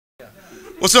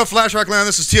What's up, Flashrock Land?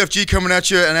 This is TFG coming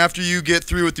at you, and after you get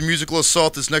through with the musical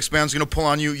assault this next band's going to pull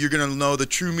on you, you're going to know the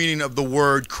true meaning of the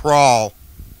word crawl.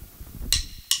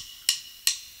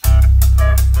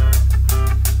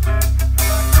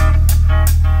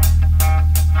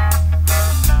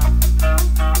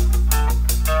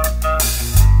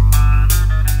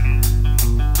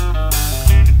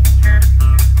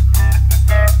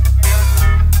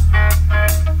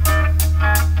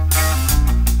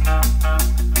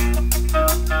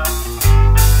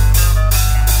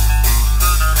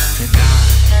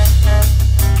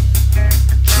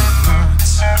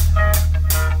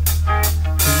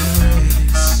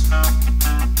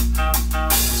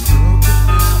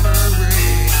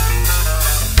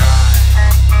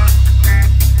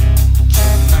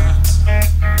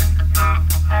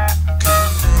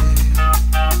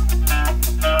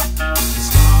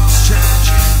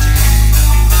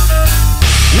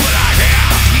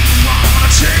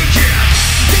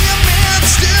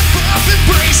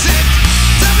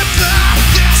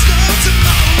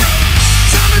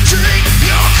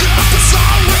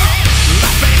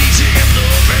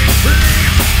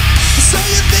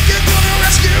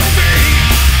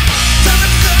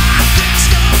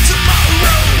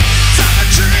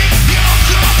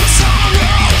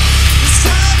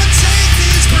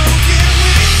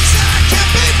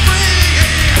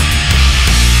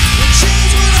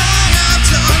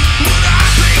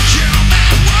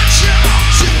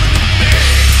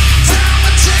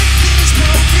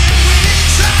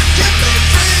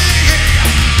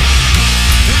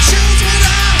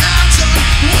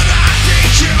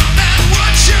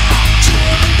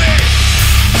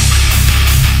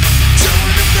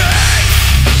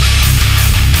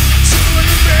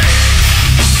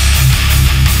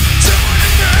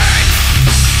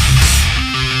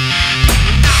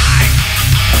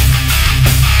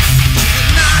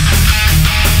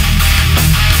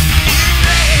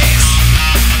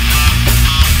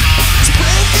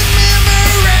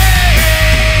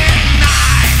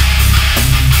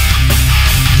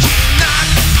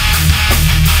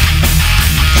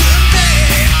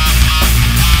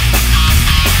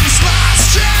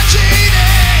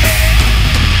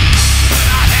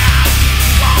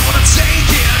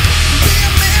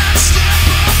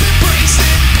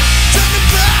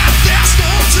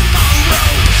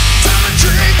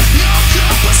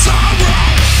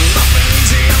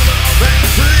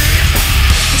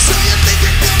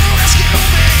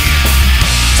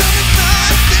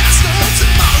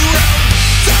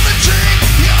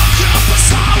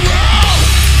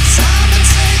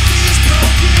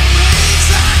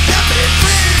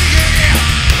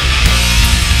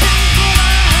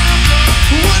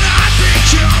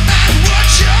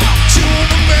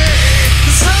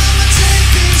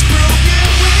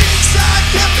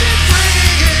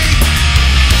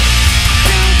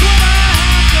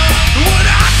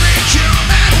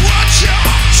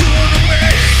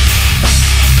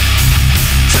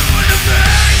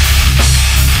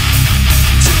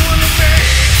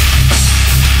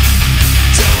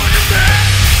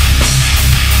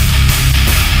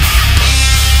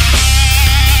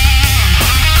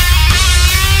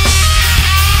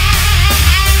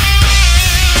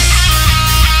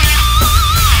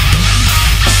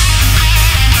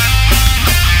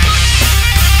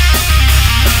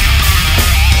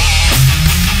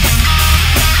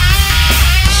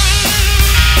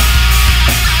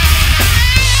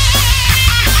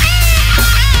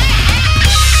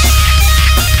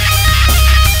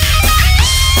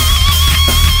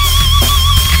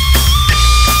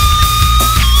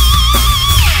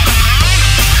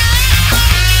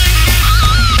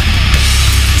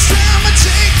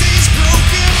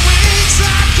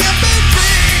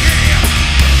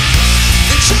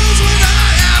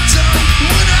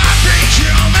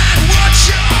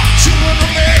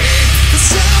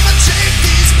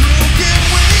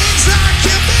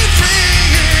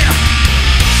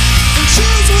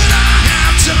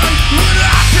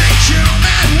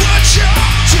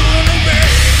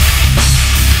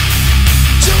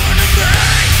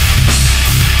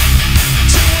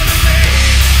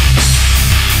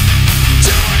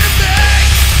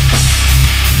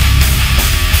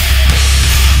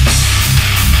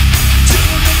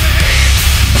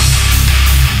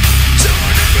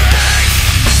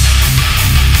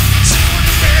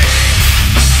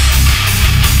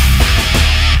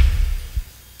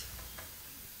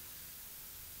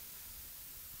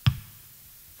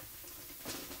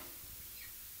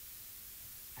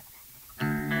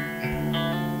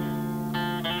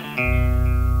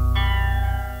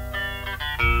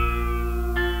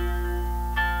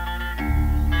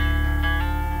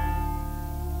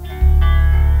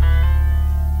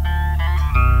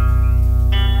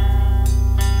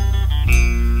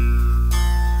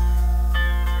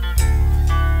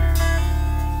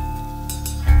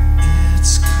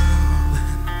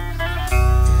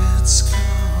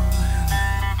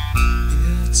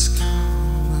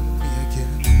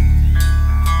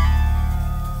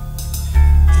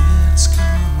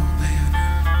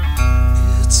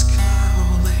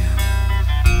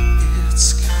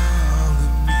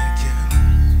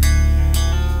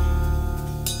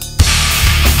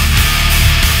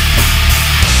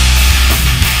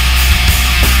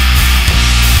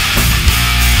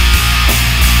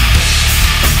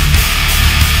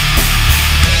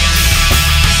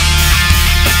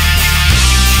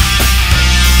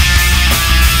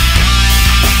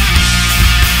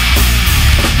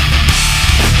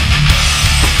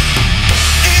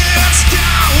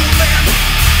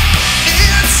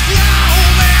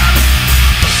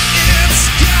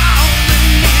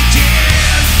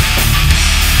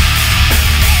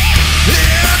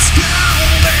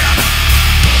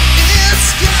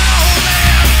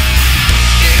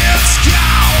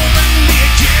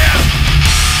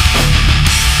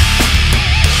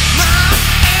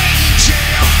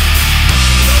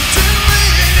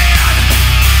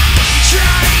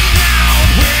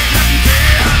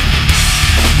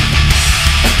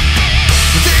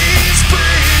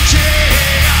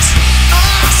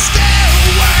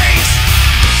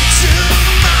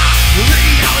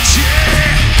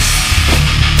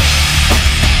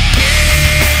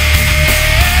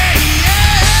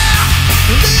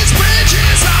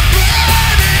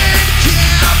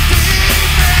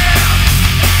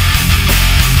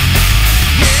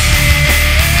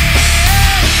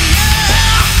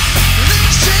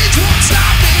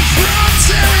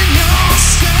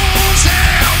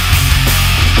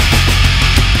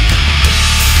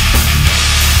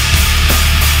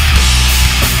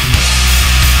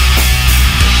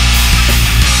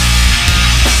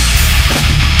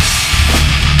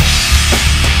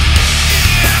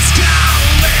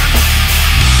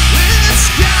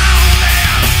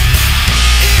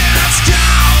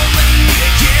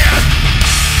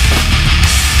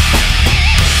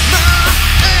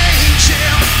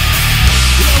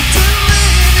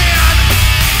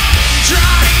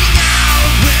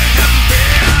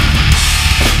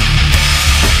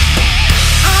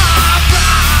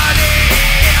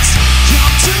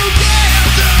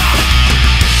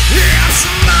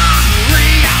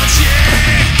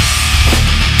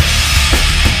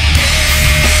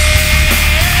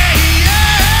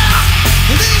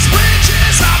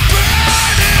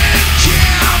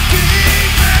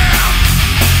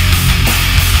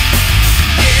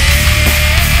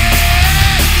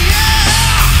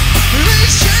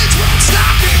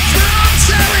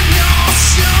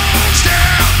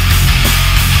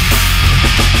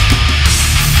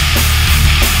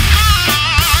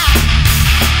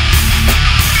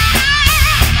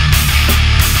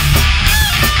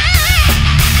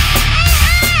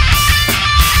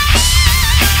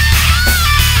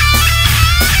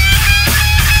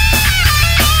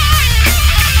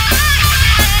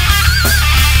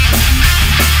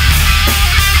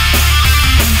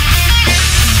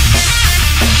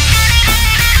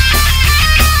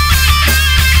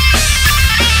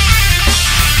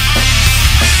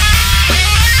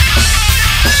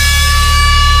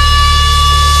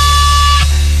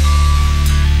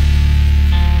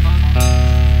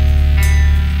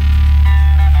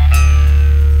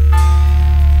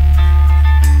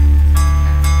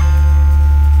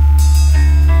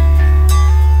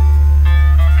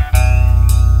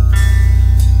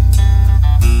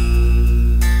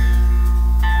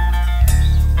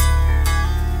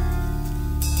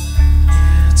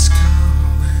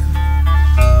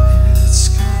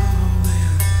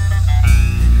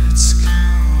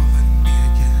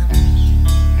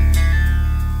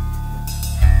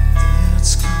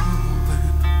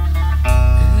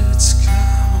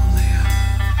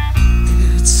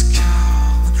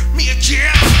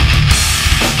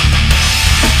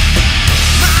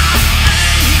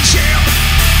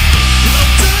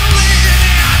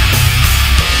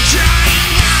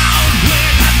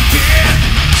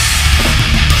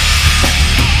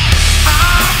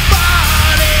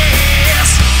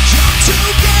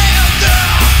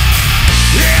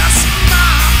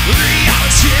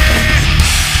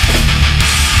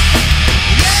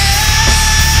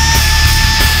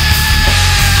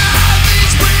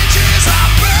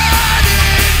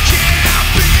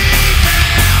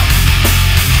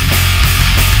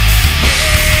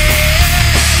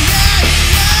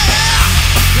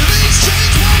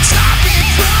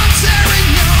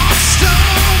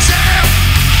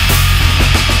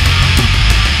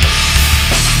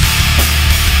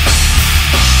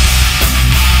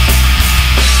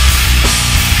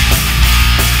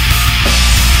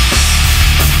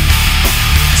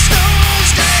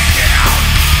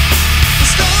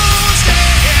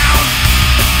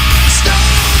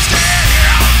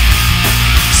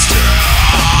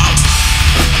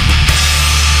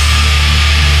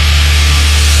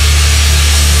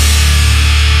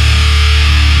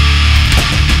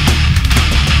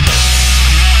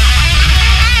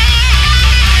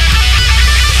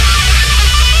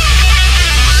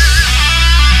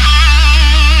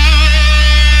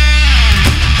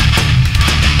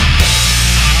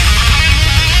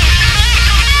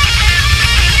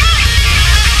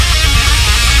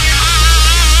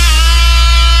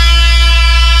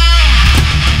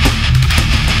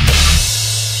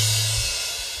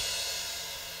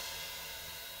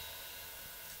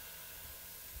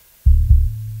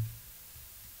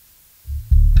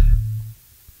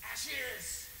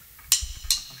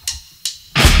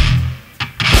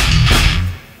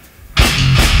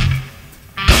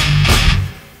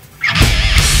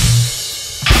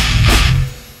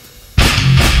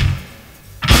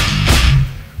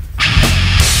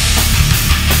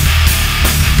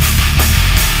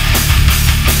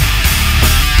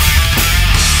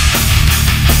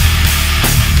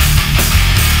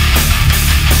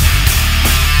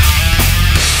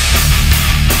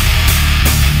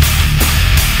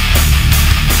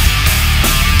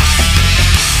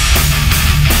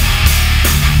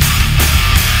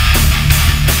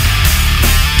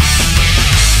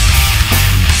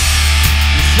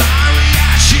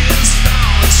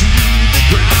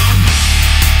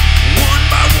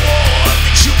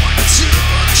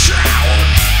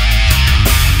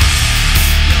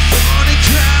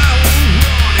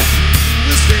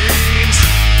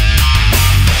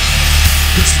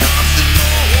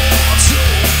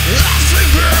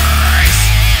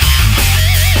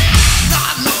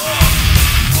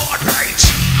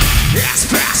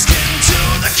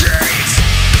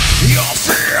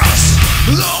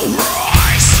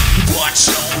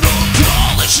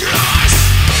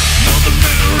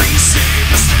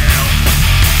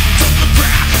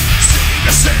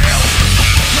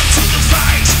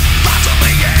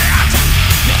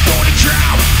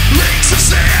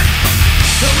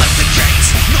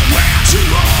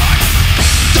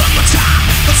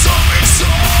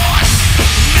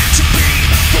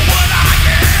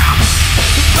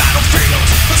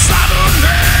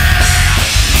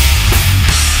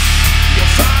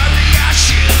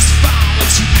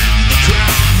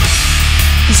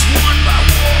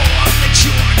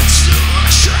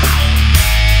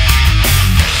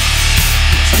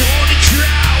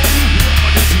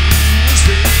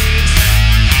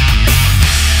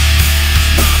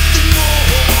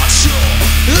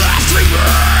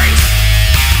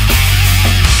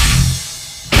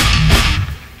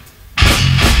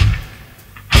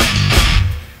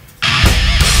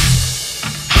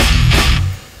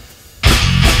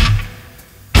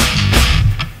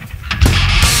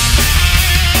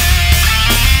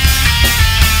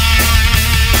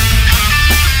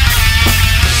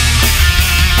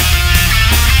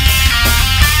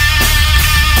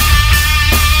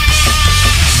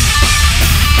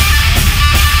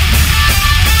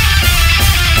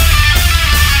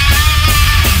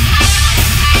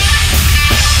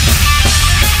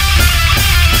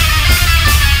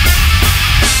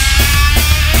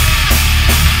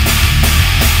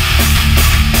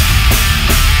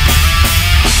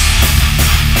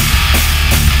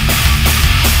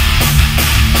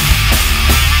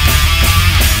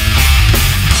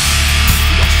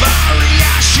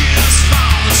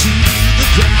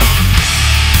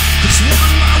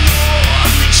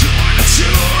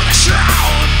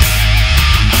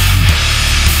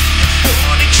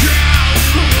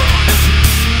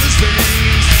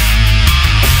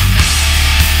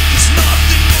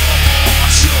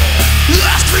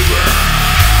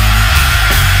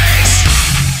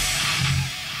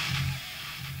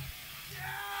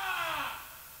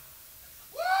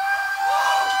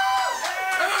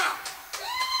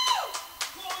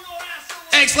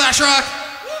 Thanks, flashrock.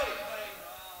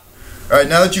 All right,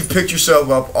 now that you've picked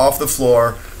yourself up off the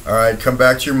floor, all right, come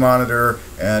back to your monitor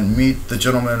and meet the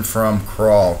gentleman from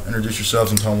Krawl. Introduce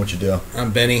yourselves and tell them what you do.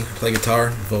 I'm Benny, I play guitar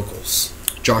and vocals.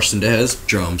 Josh Sendez,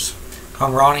 drums.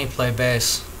 I'm Ronnie, play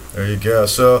bass. There you go.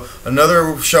 So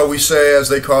another, shall we say, as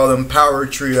they call them, power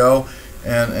trio.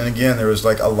 And again, there was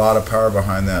like a lot of power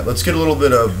behind that. Let's get a little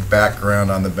bit of background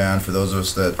on the band for those of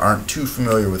us that aren't too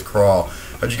familiar with Krawl.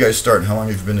 How'd you guys start and how long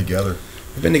have you been together?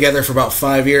 We've been together for about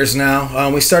 5 years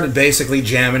now. We started basically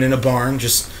jamming in a barn,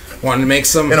 just wanting to make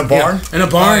some... In a barn? Yeah, in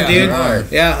a barn, oh, yeah, dude. Right.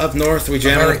 Yeah, up north, we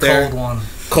jam up there. Cold one.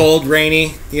 Cold,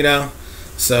 rainy, you know.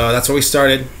 So that's where we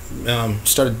started.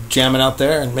 Started jamming out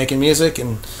there and making music.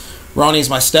 And Ronnie's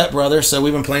my stepbrother, so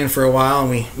we've been playing for a while. And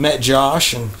we met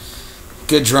Josh, and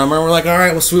good drummer. We're like, all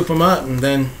right, we'll swoop him up. And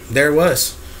then there it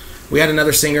was. We had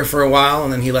another singer for a while,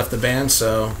 and then he left the band,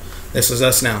 so... This is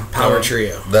us now, power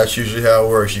trio. That's usually how it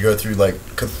works. You go through like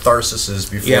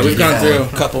catharsises before. Yeah, we've gone on. through a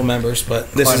couple members,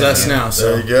 but this is us now.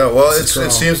 So there you go. Well, it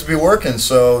seems to be working.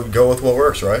 So go with what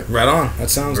works, right? Right on. That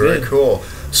sounds very good. cool.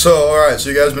 So all right, so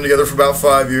you guys have been together for about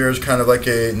 5 years, kind of like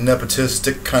a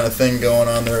nepotistic kind of thing going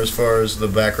on there as far as the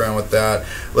background with that.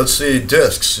 Let's see,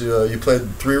 discs. You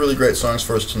played 3 really great songs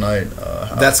for us tonight.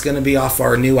 That's going to be off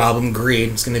our new album,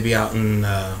 Greed. It's going to be out in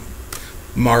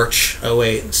March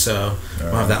 08, so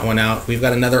we'll have that one out. We've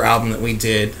got another album that we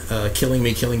did, Killing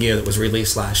Me, Killing You, that was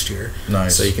released last year.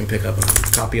 Nice. So you can pick up a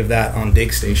copy of that on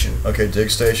Dig Station. Okay,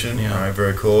 Dig Station. Yeah. All right,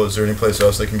 very cool. Is there any place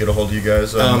else they can get a hold of you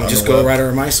guys? Just go right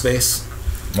over MySpace.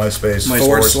 MySpace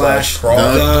 / Krawl.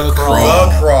 The Krawl.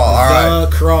 The Krawl. All right.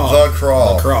 The Krawl. The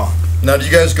Krawl. The Krawl. Now, do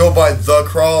you guys go by The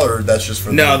Krawl, or that's just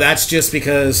for No, that's just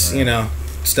because, you know,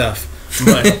 stuff.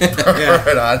 But, yeah.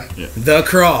 Right on. The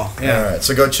Krawl. Yeah. All right,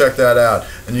 so go check that out.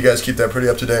 And you guys keep that pretty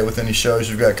up to date with any shows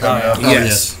you've got coming up?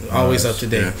 Yes. Always Nice. up to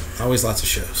date. Yeah. Always lots of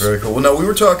shows. Very cool. Well, now, we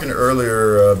were talking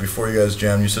earlier before you guys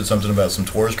jammed. You said something about some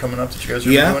tours coming up that you guys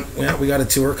are doing? Yeah, we got a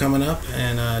tour coming up,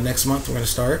 and next month we're going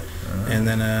to start. And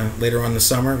then later on in the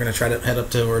summer, we're going to try to head up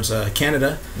towards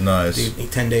Canada. Nice. Do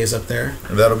 10 days up there.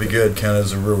 That'll be good.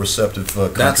 Canada's a real receptive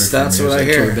country. That's for what I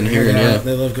music. hear. We've been hearing, yeah.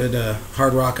 They love good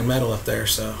hard rock and metal up there.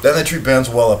 So Then they treat bands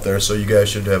well up there, so you guys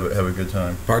should have a good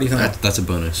time. party time. That's a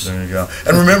bonus. There you go.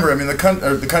 And remember, I mean,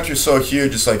 the country's so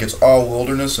huge. It's like it's all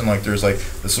wilderness, and like there's like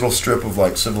this little strip of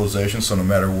like civilization. So no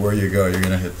matter where you go, you're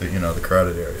gonna hit the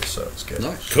crowded areas. So it's good.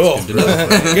 Nice. Cool. That's good to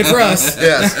know. Good for us.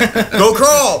 Yes. Go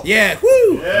Krawl. Yeah.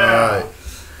 Woo. All right.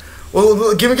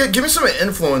 Well, give me some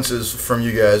influences from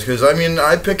you guys, because I mean,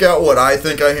 I pick out what I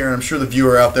think I hear, and I'm sure the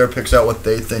viewer out there picks out what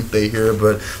they think they hear.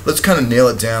 But let's kind of nail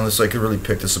it down. Let's like really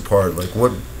pick this apart. Like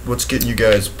what's getting you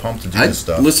guys pumped to do this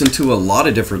stuff? I listened to a lot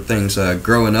of different things.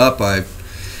 Growing up, my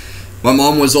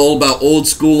mom was all about old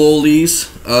school oldies,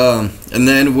 and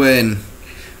then when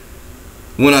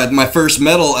my first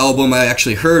metal album I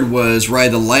actually heard was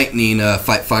Ride the Lightning,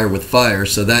 Fight Fire with Fire.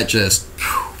 So that just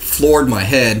floored my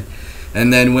head.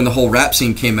 And then when the whole rap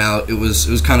scene came out, it was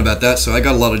kind of about that. So I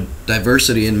got a lot of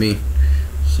diversity in me.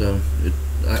 So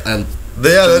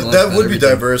that would be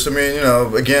diverse. I mean, you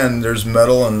know, again, there's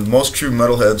metal, and most true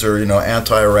metalheads are, you know,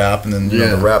 anti-rap, and then you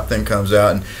know the rap thing comes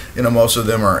out, and you know most of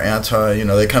them are anti. You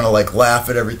know, they kind of like laugh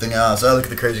at everything else. I look at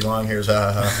the crazy long hairs,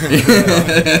 ha ha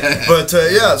ha. But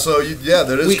yeah, so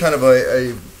there is kind of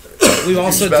a We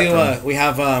also do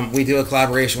a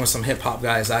collaboration with some hip hop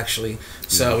guys actually.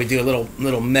 So we do a little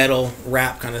metal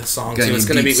rap kind of song too. It's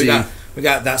gonna be we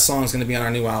got that song's gonna be on our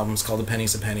new album. It's called A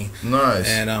Penny's a Penny. Nice.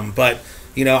 And but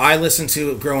you know, I listened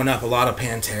to growing up a lot of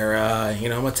Pantera, you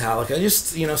know, Metallica,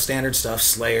 just you know standard stuff,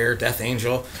 Slayer, Death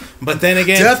Angel. But then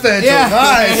again, Death Angel,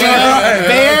 nice.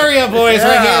 Bay Area boys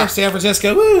right here, San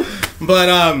Francisco, woo.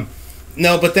 But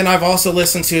no, but then I've also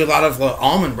listened to a lot of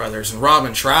Allman Brothers and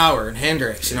Robin Trower and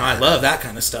Hendrix. You know, I love that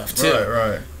kind of stuff too.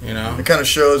 Right. You know, it kind of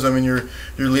shows. I mean, your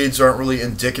leads aren't really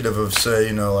indicative of, say,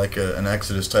 you know, like an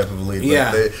Exodus type of a lead.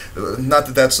 Yeah. Not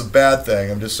that that's a bad thing.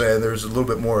 I'm just saying there's a little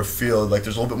bit more of feel. Like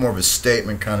there's a little bit more of a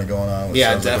statement kind of going on. With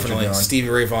yeah, like definitely. Stevie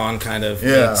Ray Vaughan kind of.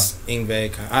 Yeah. Meets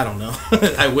Yngwie. I don't know.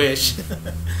 I wish.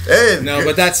 Hey, no, good,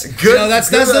 but that's good. You know,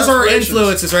 those are our aspirations.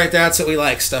 influences right there. That's what we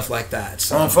like, stuff like that.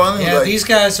 So. Finally, Yeah, like, these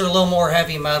guys are a little more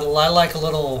heavy metal. I like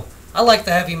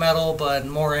the heavy metal, but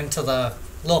more into the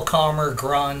little calmer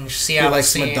grunge Seattle He likes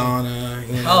scene. Madonna.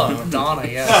 You know. Oh, Madonna,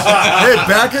 yes. hey,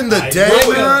 back in the day,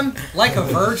 man, Like a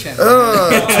virgin.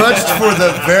 touched for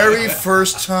the very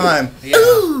first time. Yeah.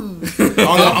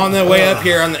 on the way up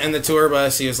here in the tour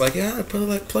bus, he was like, "Yeah,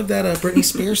 plug that Britney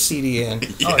Spears CD in."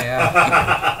 Oh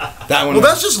yeah. That one. Well,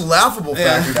 that's just laughable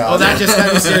yeah. factor now. Well, that just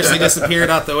kind of seriously disappeared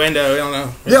out the window. I don't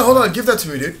know. Yeah, hold on, give that to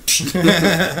me, dude.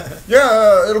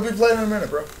 Yeah, it'll be playing in a minute,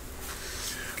 bro.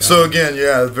 So again,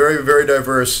 yeah, very, very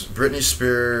diverse. Britney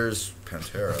Spears,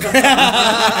 Pantera.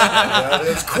 That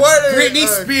is quite a... Britney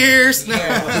Spears.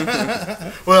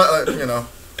 Well, you know,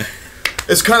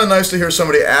 it's kind of nice to hear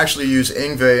somebody actually use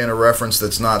Yngwie in a reference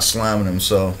that's not slamming him.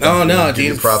 So, no, give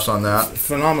you dude, props on that.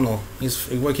 Phenomenal.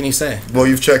 What can you say? Well,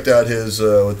 you've checked out his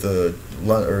with the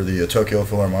Tokyo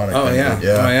Philharmonic. Oh thing, yeah, yeah,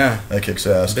 oh yeah, that kicks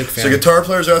ass. Big fan. So, guitar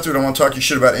players out there don't want to talk you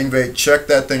shit about Yngwie. Check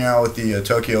that thing out with the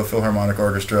Tokyo Philharmonic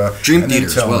Orchestra. Dream and then Theater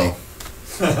as tell well. me.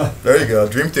 There you go,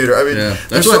 Dream Theater. I mean, Yeah, there's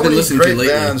that's so what I've been many listening to great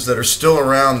lately. bands that are still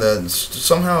around that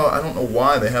somehow I don't know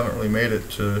why they haven't really made it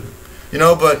to, you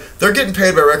know. But they're getting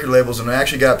paid by record labels, and they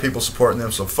actually got people supporting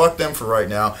them. So fuck them for right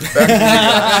now. Back to you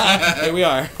guys. Here we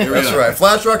are. That's right.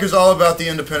 Flashrock is all about the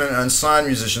independent and unsigned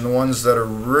musician, the ones that are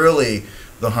really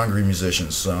the hungry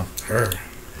musicians. So.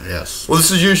 Yes. Well,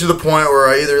 this is usually the point where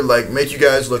I either like make you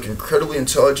guys look incredibly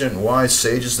intelligent and wise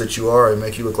sages that you are, or I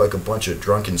make you look like a bunch of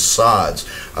drunken sods.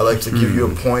 I like to give you a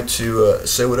point to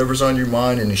say whatever's on your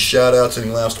mind. Any shout outs, any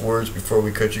last words before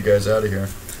we cut you guys out of here?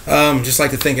 Just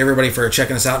like to thank everybody for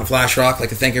checking us out in Flashrock. Like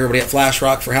to thank everybody at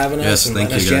Flashrock for having us and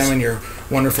letting us jam in your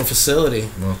wonderful facility.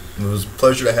 Well, it was a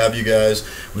pleasure to have you guys.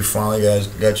 We finally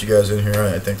got you guys in here.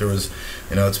 I think there was,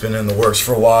 you know, it's been in the works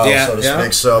for a while, so to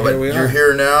speak. So, but you're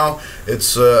here now.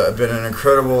 It's been an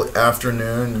incredible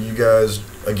afternoon. You guys,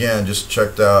 again, just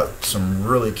checked out some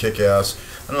really kick-ass.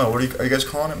 I don't know. Are you guys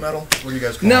calling it metal? What are you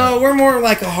guys calling it? No, we're more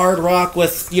like a hard rock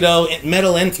with, you know,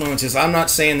 metal influences. I'm not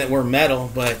saying that we're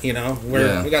metal, but, you know,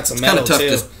 we got some metal too. It's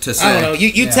kind of tough to say. I don't know.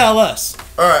 You tell us.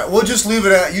 All right, we'll just leave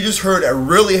it at, you just heard a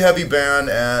really heavy band,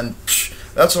 and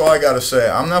that's all I got to say.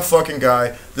 I'm that fucking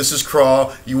guy. This is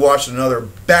Krawl. You watched another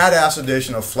badass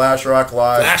edition of Flash Rock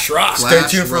Live. Flash Rock. Stay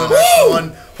tuned for the next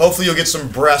one. Hopefully you'll get some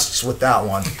breasts with that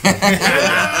one.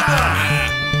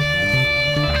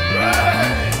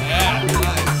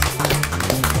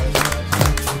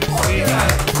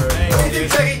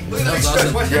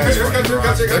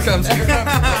 Here comes. To another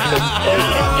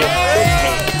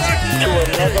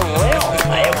realm.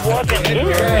 It wasn't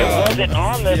here. It wasn't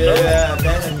on this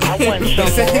earth. I went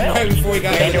somewhere else. Right before we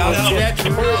got And it was just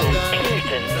through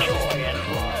Houston.